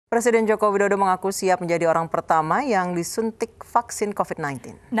Presiden Jokowi mengaku siap menjadi orang pertama yang disuntik vaksin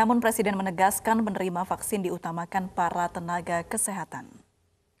COVID-19. Namun Presiden menegaskan penerima vaksin diutamakan para tenaga kesehatan.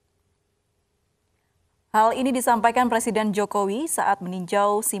 Hal ini disampaikan Presiden Jokowi saat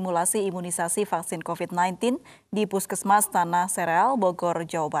meninjau simulasi imunisasi vaksin COVID-19 di Puskesmas Tanah Sereal, Bogor,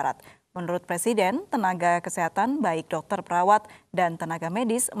 Jawa Barat. Menurut Presiden, tenaga kesehatan baik dokter, perawat, dan tenaga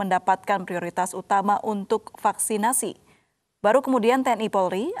medis mendapatkan prioritas utama untuk vaksinasi. Baru kemudian TNI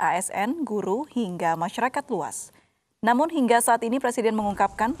Polri, ASN, guru, hingga masyarakat luas. Namun hingga saat ini Presiden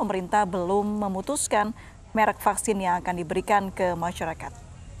mengungkapkan pemerintah belum memutuskan merek vaksin yang akan diberikan ke masyarakat.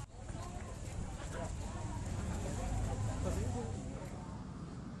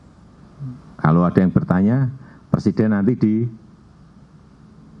 Kalau ada yang bertanya, Presiden nanti di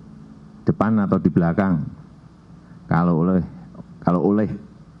depan atau di belakang. Kalau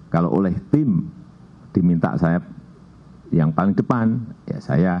oleh tim diminta saya yang paling depan, ya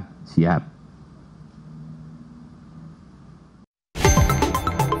saya siap.